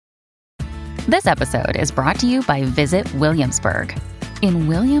This episode is brought to you by Visit Williamsburg. In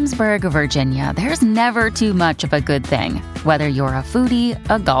Williamsburg, Virginia, there's never too much of a good thing. Whether you're a foodie,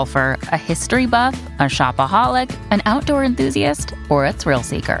 a golfer, a history buff, a shopaholic, an outdoor enthusiast, or a thrill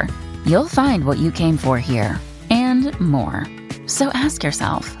seeker, you'll find what you came for here and more. So ask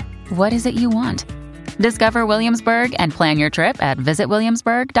yourself, what is it you want? Discover Williamsburg and plan your trip at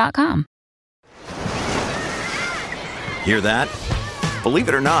visitwilliamsburg.com. Hear that? Believe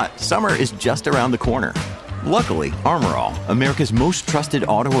it or not, summer is just around the corner. Luckily, Armor All, America's most trusted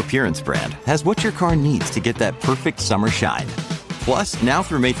auto appearance brand, has what your car needs to get that perfect summer shine. Plus, now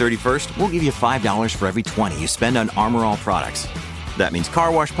through May 31st, we'll give you $5 for every $20 you spend on Armor All products. That means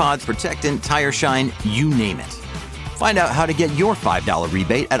car wash pods, protectant, tire shine, you name it. Find out how to get your $5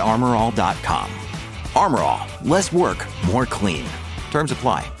 rebate at armorall.com. Armor All, less work, more clean. Terms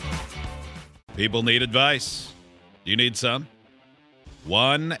apply. People need advice. Do you need some?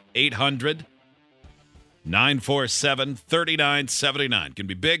 1-800-947-3979. Can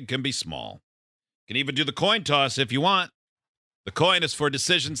be big, can be small. Can even do the coin toss if you want. The coin is for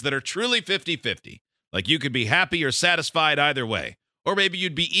decisions that are truly 50-50. Like you could be happy or satisfied either way. Or maybe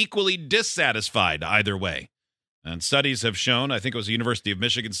you'd be equally dissatisfied either way. And studies have shown, I think it was a University of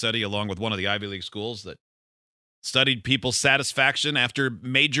Michigan study along with one of the Ivy League schools, that studied people's satisfaction after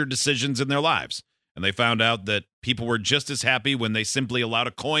major decisions in their lives. And they found out that people were just as happy when they simply allowed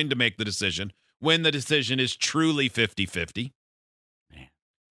a coin to make the decision, when the decision is truly 50-50.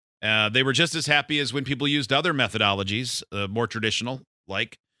 They were just as happy as when people used other methodologies, more traditional,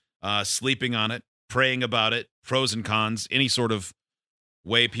 like sleeping on it, praying about it, pros and cons, any sort of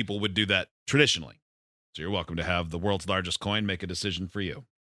way people would do that traditionally. So you're welcome to have the world's largest coin make a decision for you,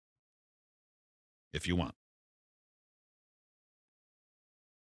 if you want.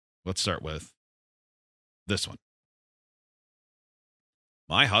 Let's start with this one.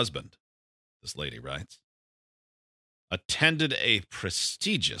 My husband, this lady writes, attended a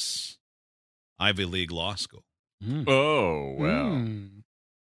prestigious Ivy League law school. Oh, well.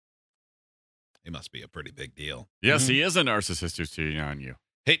 He must be a pretty big deal. Yes, he is a narcissist who's cheating on you.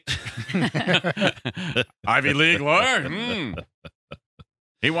 Hey, Ivy League lawyer?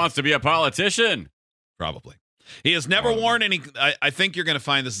 He wants to be a politician. Probably. He has never worn any. I think you're going to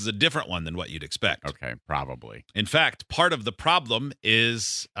find this is a different one than what you'd expect. Okay, probably. In fact, part of the problem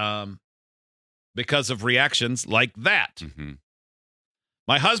is because of reactions like that. Mm-hmm.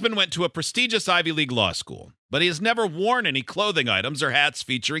 My husband went to a prestigious Ivy League law school, but he has never worn any clothing items or hats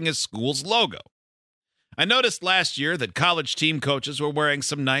featuring his school's logo. I noticed last year that college team coaches were wearing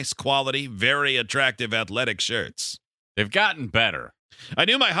some nice quality, very attractive athletic shirts. They've gotten better. I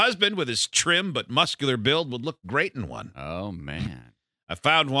knew my husband, with his trim but muscular build, would look great in one. Oh, man. I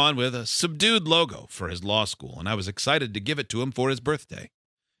found one with a subdued logo for his law school, and I was excited to give it to him for his birthday.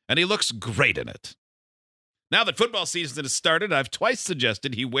 And he looks great in it. Now that football season has started, I've twice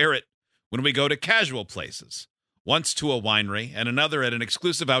suggested he wear it when we go to casual places. Once to a winery and another at an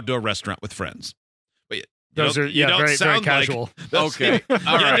exclusive outdoor restaurant with friends. But Those are very casual. Okay.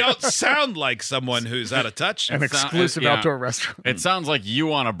 You don't sound like someone who's out of touch. An exclusive outdoor restaurant. It sounds like you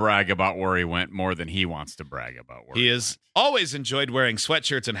want to brag about where he went more than he wants to brag about where he has always enjoyed wearing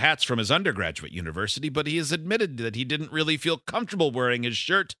sweatshirts and hats from his undergraduate university, but he has admitted that he didn't really feel comfortable wearing his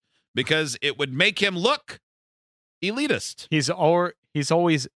shirt because it would make him look elitist. He's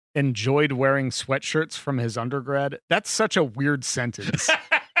always enjoyed wearing sweatshirts from his undergrad. That's such a weird sentence.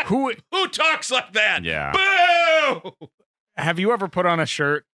 Who talks like that? Yeah. Boo! Have you ever put on a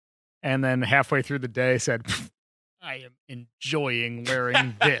shirt and then halfway through the day said, I am enjoying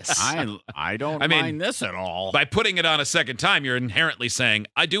wearing this? I don't mind this at all. By putting it on a second time, you're inherently saying,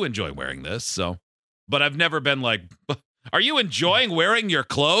 I do enjoy wearing this. So, but I've never been like, are you enjoying wearing your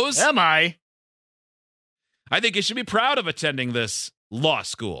clothes? Am I? I think you should be proud of attending this law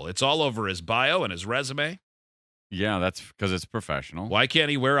school. It's all over his bio and his resume. Yeah, that's because it's professional. Why can't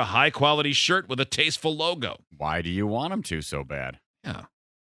he wear a high-quality shirt with a tasteful logo? Why do you want him to so bad? Yeah.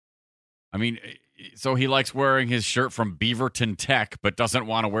 I mean, so he likes wearing his shirt from Beaverton Tech, but doesn't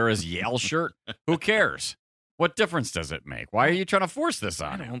want to wear his Yale shirt? Who cares? What difference does it make? Why are you trying to force this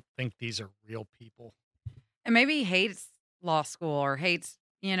on I him? don't think these are real people. And maybe he hates law school or hates,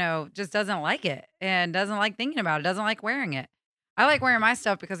 just doesn't like it and doesn't like thinking about it, doesn't like wearing it. I like wearing my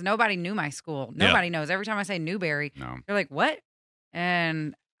stuff because nobody knew my school. Nobody knows. Every time I say Newberry, they're like, what?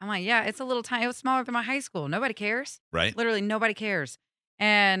 And I'm like, yeah, it's a little tiny. It was smaller than my high school. Nobody cares. Right. Literally nobody cares.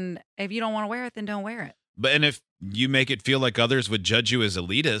 And if you don't want to wear it, then don't wear it. And if you make it feel like others would judge you as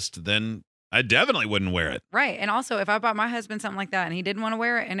elitist, then I definitely wouldn't wear it. Right. And also, if I bought my husband something like that and he didn't want to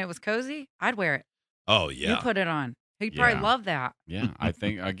wear it and it was cozy, I'd wear it. Oh, yeah. You put it on. He'd probably Yeah. love that. Yeah, I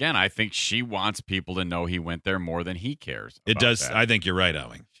think she wants people to know he went there more than he cares. It about does. that. I think you're right,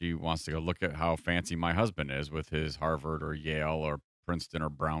 Owing. She wants to go look at how fancy my husband is with his Harvard or Yale or Princeton or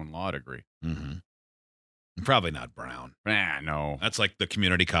Brown law degree. Mm-hmm. Probably not Brown. No. That's like the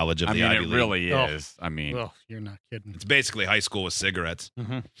community college of I the mean, Ivy it League. really Oh. is. I mean, Oh, you're not kidding. It's basically high school with cigarettes.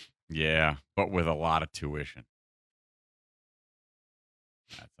 yeah, but with a lot of tuition.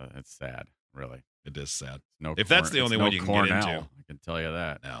 That's sad, really. It is sad. No, If that's the only one you can Cornell, get into. I can tell you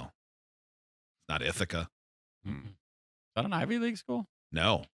that. No. It's not Ithaca. Mm. Is that an Ivy League school?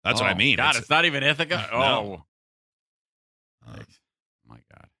 No. That's what I mean. God, it's not even Ithaca. No. Oh, Uh, my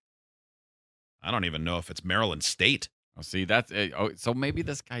God. I don't even know if it's Maryland State. Oh, see, that's it. Oh, so maybe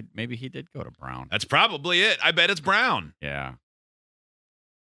this guy, maybe he did go to Brown. That's probably it. I bet it's Brown. Yeah.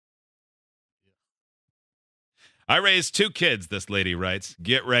 I raised 2 kids, this lady writes.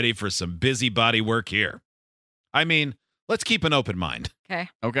 Get ready for some busybody work here. I mean, let's keep an open mind. Okay.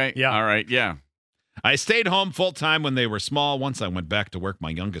 Okay. Yeah. All right. Yeah. I stayed home full time when they were small. Once I went back to work, my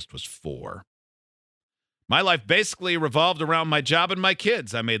youngest was 4. My life basically revolved around my job and my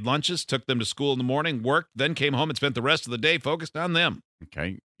kids. I made lunches, took them to school in the morning, worked, then came home and spent the rest of the day focused on them.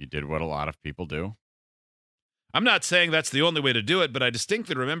 Okay. You did what a lot of people do. I'm not saying that's the only way to do it, but I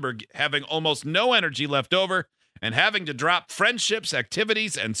distinctly remember having almost no energy left over and having to drop friendships,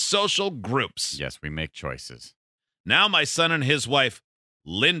 activities, and social groups. Yes, we make choices. Now my son and his wife,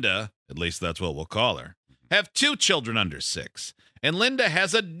 Linda, at least that's what we'll call her, have 2 children under 6. And Linda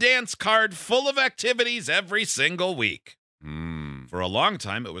has a dance card full of activities every single week. For a long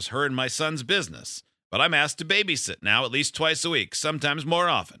time, it was her and my son's business. But I'm asked to babysit now at least twice a week, sometimes more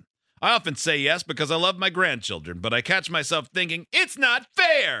often. I often say yes because I love my grandchildren, but I catch myself thinking, it's not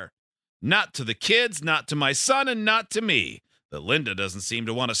fair! Not to the kids, not to my son, and not to me. That Linda doesn't seem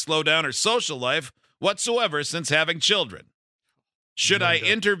to want to slow down her social life whatsoever since having children. Should I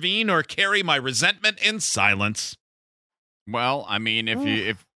Linda. intervene or carry my resentment in silence? Well, I mean,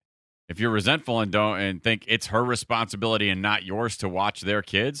 if you're resentful and think it's her responsibility and not yours to watch their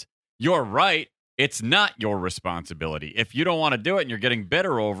kids, you're right. It's not your responsibility. If you don't want to do it and you're getting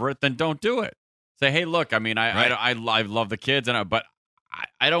bitter over it, then don't do it. Say, hey, look, I mean, I love the kids, but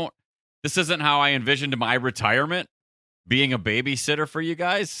I don't. This isn't how I envisioned my retirement, being a babysitter for you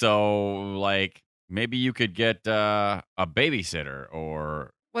guys. So, like, maybe you could get a babysitter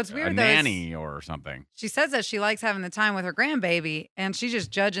or What's a weird though is nanny or something. she says that she likes having the time with her grandbaby, and she's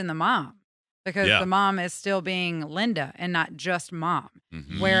just judging the mom because Yeah. the mom is still being Linda and not just mom.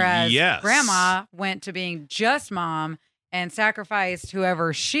 Mhm. Whereas Yes. grandma went to being just mom and sacrificed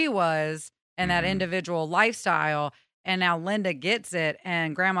whoever she was and that Mhm. individual lifestyle. And now Linda gets it.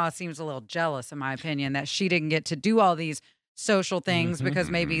 And grandma seems a little jealous, in my opinion, that she didn't get to do all these social things Mhm.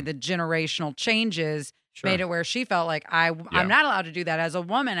 because maybe the generational changes Sure. made it where she felt like I'm not allowed to do that as a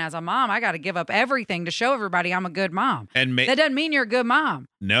woman, as a mom. I got to give up everything to show everybody I'm a good mom. And That doesn't mean you're a good mom.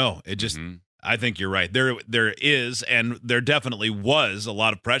 no, it just. Mhm. I think you're right. There is, and there definitely was a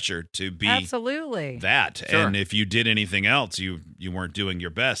lot of pressure to be Absolutely. that. Sure. And if you did anything else, you weren't doing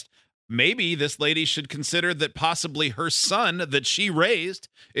your best. Maybe this lady should consider that possibly her son that she raised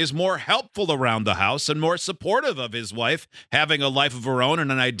is more helpful around the house and more supportive of his wife having a life of her own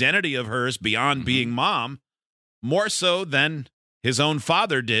and an identity of hers beyond being mom, more so than his own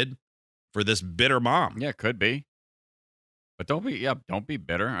father did for this bitter mom. Yeah, could be. But don't be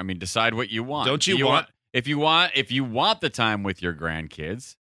bitter. I mean, decide what you want. Don't you Do want- if you want the time with your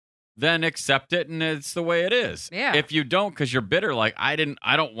grandkids, then accept it and it's the way it is. Yeah. If you don't cuz you're bitter like I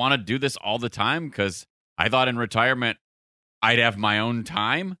don't want to do this all the time cuz I thought in retirement I'd have my own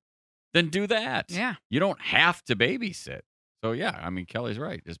time, then do that. Yeah. You don't have to babysit. So yeah, I mean Kelly's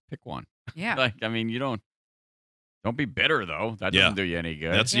right. Just pick one. Yeah. Like I mean, don't be bitter though. That Yeah. doesn't do you any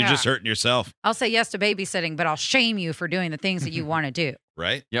good. That's Yeah. you're just hurting yourself, I'll say yes to babysitting, but I'll shame you for doing the things that you want to do.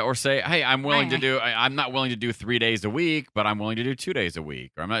 right? Yeah, or say, hey, I'm willing to Right. do. I'm not willing to do 3 days a week, but I'm willing to do 2 days a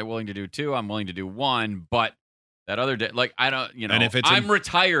week. Or I'm not willing to do 2. I'm willing to do 1. But that other day, like I don't, And if it's I'm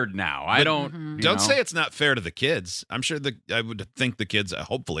retired now. I But don't. Mhm. you Don't know, say it's not fair to the kids. I'm sure I would think the kids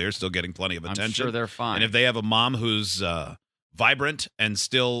hopefully are still getting plenty of attention. I'm sure they're fine. And if they have a mom who's vibrant and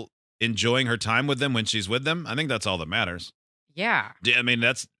still enjoying her time with them when she's with them, I think that's all that matters. Yeah. I mean,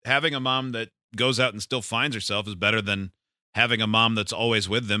 that's having a mom that goes out and still finds herself is better than having a mom that's always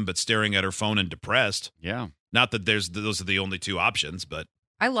with them but staring at her phone and depressed. yeah, Not that those are the only 2 options, but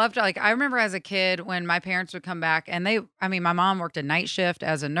I loved I remember as a kid when my parents would come back and my mom worked a night shift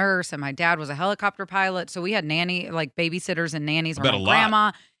as a nurse and my dad was a helicopter pilot. So we had babysitters and nannies I bet around a lot.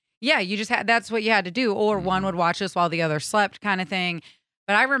 grandma. Yeah, you just that's what you had to do. Or Mm-hmm. one would watch us while the other slept kind of thing.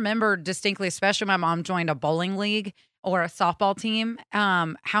 But I remember distinctly, especially my mom joined a bowling league. or a softball team,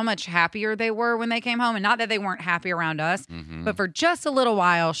 how much happier they were when they came home. And not that they weren't happy around us, but for just a little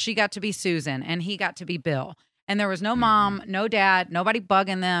while, she got to be Susan and he got to be Bill. And there was no mom, no dad, nobody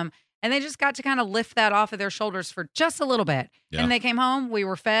bugging them. And they just got to kind of lift that off of their shoulders for just a little bit. Yeah. And they came home, we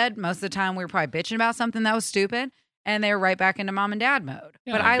were fed. Most of the time, we were probably bitching about something that was stupid. And they were right back into mom and dad mode.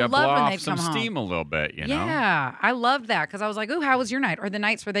 Yeah, but you I gotta love blow when off they'd some come home. steam a little bit, you know? Yeah, I loved that because I was like, ooh, how was your night? Or the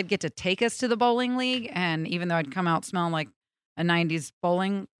nights where they'd get to take us to the bowling league. And even though I'd come out smelling like a 90s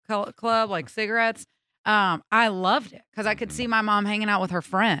bowling club, like cigarettes, I loved it because I could see my mom hanging out with her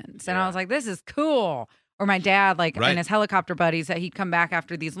friends. And I was like, this is cool. Or my dad, like, Right. and his helicopter buddies that he'd come back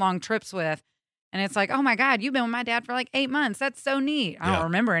after these long trips with. And it's like, oh my God, you've been with my dad for like 8 months. That's so neat. I Yeah. don't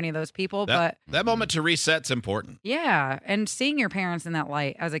remember any of those people, but That moment to reset's important. yeah. And seeing your parents in that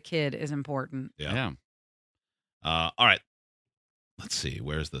light as a kid is important. Yeah. All right. Let's see.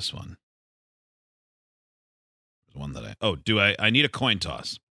 Where's this one? The one that I need a coin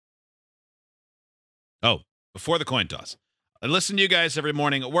toss. Oh, before the coin toss. I listen to you guys every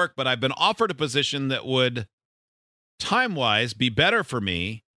morning at work, but I've been offered a position that would time-wise be better for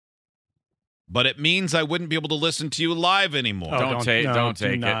me, but it means I wouldn't be able to listen to you live anymore. Oh, Don't take do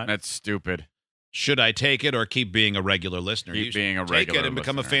it. not. That's stupid. Should I take it or keep being a regular listener? Keep You should being a take regular it and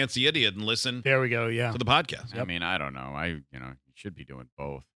become a listener. fancy idiot and listen There we go. Yeah. to the podcast. I mean, I don't know. You should be doing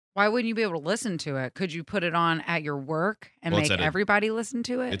both. Why wouldn't you be able to listen to it? Could you put it on at your work and Well, it's make at a- everybody listen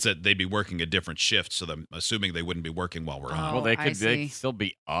to it? It's that they'd be working a different shift, so I'm assuming they wouldn't be working while we're on. Oh, Well, they I could see. still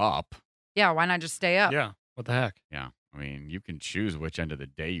be up. Yeah, why not just stay up? Yeah. What the heck? Yeah. I mean, you can choose which end of the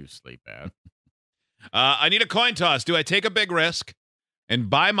day you sleep at. I need a coin toss. Do I take a big risk and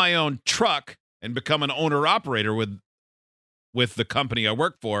buy my own truck and become an owner-operator with the company I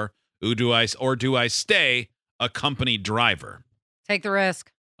work for, or do I stay a company driver? Take the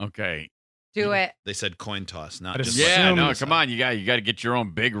risk. Okay. Do it. They said coin toss, not I'd just assume- Yeah, no, Assume- come on. You got to get your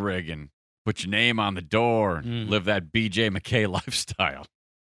own big rig and put your name on the door and live that BJ McKay lifestyle.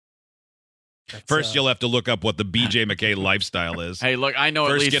 That's, First, you'll have to look up what the BJ McKay lifestyle is. Hey, look, I know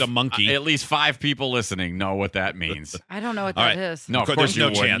First, at least get a monkey. At least 5 people listening know what that means. I don't know what All that right. is. No, of Of course, course there's you no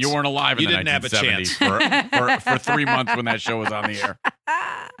wouldn't. chance. You weren't alive in You the didn't have a 1970s for 3 months when that show was on the air.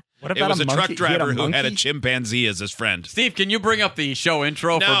 What It about was a truck monkey? He had driver who had a monkey? chimpanzee as his friend. Steve, can you bring up the show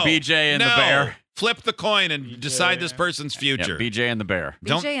intro No, for BJ and no. the Bear? Flip the coin and decide this person's Yeah, future. BJ and the Bear.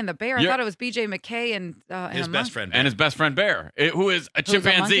 Don't- BJ and the bear. I You're- thought it was BJ McKay and his a best monkey. friend. And his best friend Bear, who is a Who's a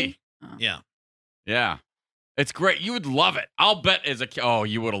chimpanzee. monkey? Yeah. Yeah. It's great. You would love it. I'll bet as a kid. Oh,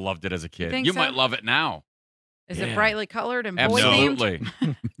 you would have loved it as a kid. think You so? might love it now. Is Yeah. it brightly colored and boy themed? Absolutely.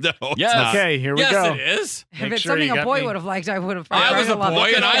 No, it's Yes. not. Okay, here we yes, go. it is. If Make it's sure you something a got boy me. would have liked, I would have. I was a loved boy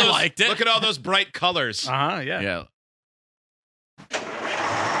it. and at I all those- liked it. Look at all those bright colors. Yeah. Yeah.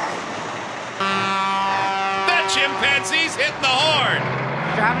 That chimpanzee's hitting the horn.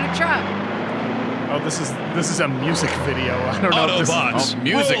 Driving a truck. Oh, this is a music video. I don't know if this is... Autobots. Oh,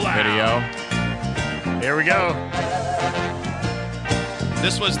 music roll out. video. Here we go.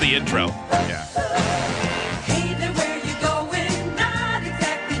 This was the intro. Yeah. Hey there, where you going? Not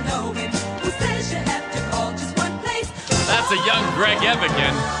exactly knowing. Who says you have to call just one place? That's a young Greg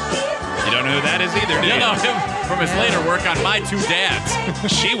Evigan. You don't know who that is either, do You you? know him from his later work on My Two Dads.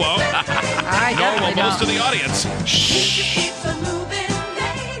 She won't. I Nor will definitely most of don't. the audience. Keep on moving,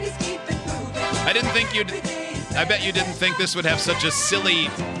 ladies, keep it moving. I didn't think you'd. I bet you didn't think this would have such a silly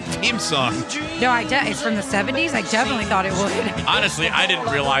theme song. No, it's from the 70s. I definitely thought it would. Honestly, I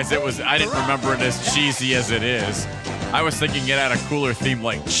didn't realize it was. I didn't remember it as cheesy as it is. I was thinking it had a cooler theme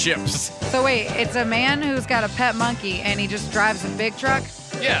like Chips. So wait, it's a man who's got a pet monkey and he just drives a big truck?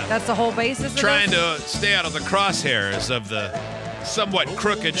 Yeah. That's the whole basis of Trying this? to stay out of the crosshairs of the somewhat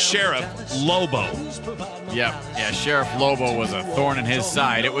crooked sheriff, Lobo. Yeah, Sheriff Lobo was a thorn in his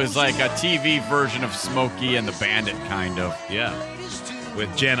side. It was like a TV version of Smokey and the Bandit, kind of. Yeah.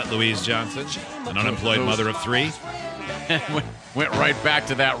 With Janet Louise Johnson, an unemployed mother of 3. Went right back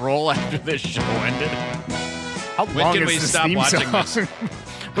to that role after this show ended. How long can is we this stop theme watching song? this?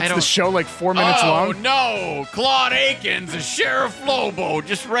 What's the don't- show, like 4 minutes long? No! Claude Akins and Sheriff Lobo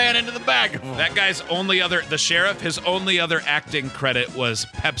just ran into the back of him. That guy's the sheriff, his only other acting credit was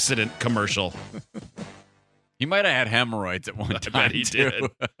Pepsodent commercial. He might have had hemorrhoids at one I time. bet he too.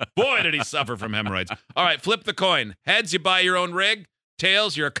 did. Boy, did he suffer from hemorrhoids. All right, flip the coin. Heads, you buy your own rig.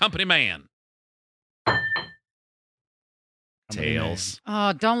 Tails, you're a company man. Tails.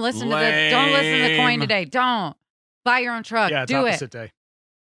 Oh, don't listen to the coin Lame. today. Don't. Buy your own truck. Yeah, it's Do opposite it. day.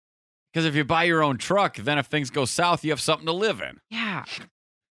 Because if you buy your own truck, then if things go south, you have something to live in. Yeah.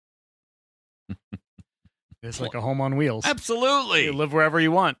 It's like a home on wheels. Absolutely. You live wherever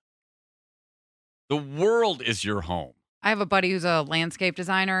you want. The world is your home. I have a buddy who's a landscape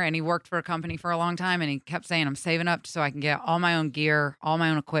designer, and he worked for a company for a long time, and he kept saying, I'm saving up so I can get all my own gear, all my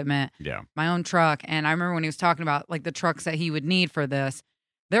own equipment, Yeah. my own truck. And I remember when he was talking about like the trucks that he would need for this,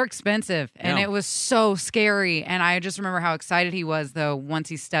 they're expensive. And Yeah. it was so scary. And I just remember how excited he was, though, once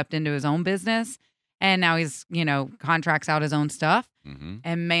he stepped into his own business. And now he's, contracts out his own stuff. Mm-hmm.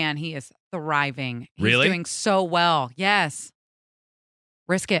 And man, he is thriving. He's Really? doing so well. Yes.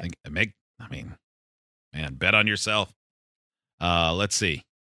 Risk it. Man, bet on yourself. Let's see.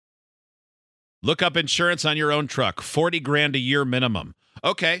 Look up insurance on your own truck. $40,000 a year minimum.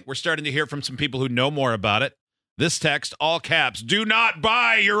 Okay, we're starting to hear from some people who know more about it. This text, all caps, do not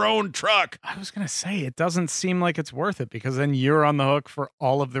buy your own truck. I was going to say, it doesn't seem like it's worth it because then you're on the hook for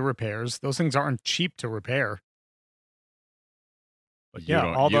all of the repairs. Those things aren't cheap to repair. But You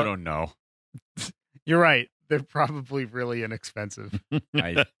don't know. You're right. They're probably really inexpensive.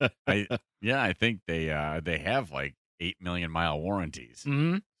 I think they have like 8 million mile warranties.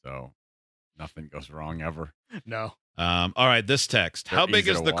 Mm-hmm. So nothing goes wrong ever. No. All right, this text. They're How big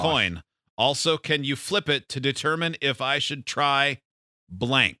easy is to the wash. coin? Also, can you flip it to determine if I should try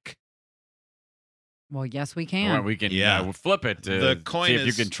blank? Well, yes, we Well, can. we can Yeah. we'll flip it to The coin see if is-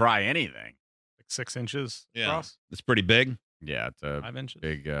 you can try anything. Like 6 inches Yeah. across, It's pretty big. Yeah, it's a 5 inches.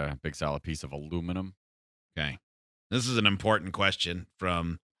 big solid piece of aluminum. Okay. This is an important question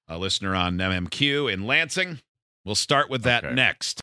from a listener on MMQ in Lansing. We'll start with that Okay. next.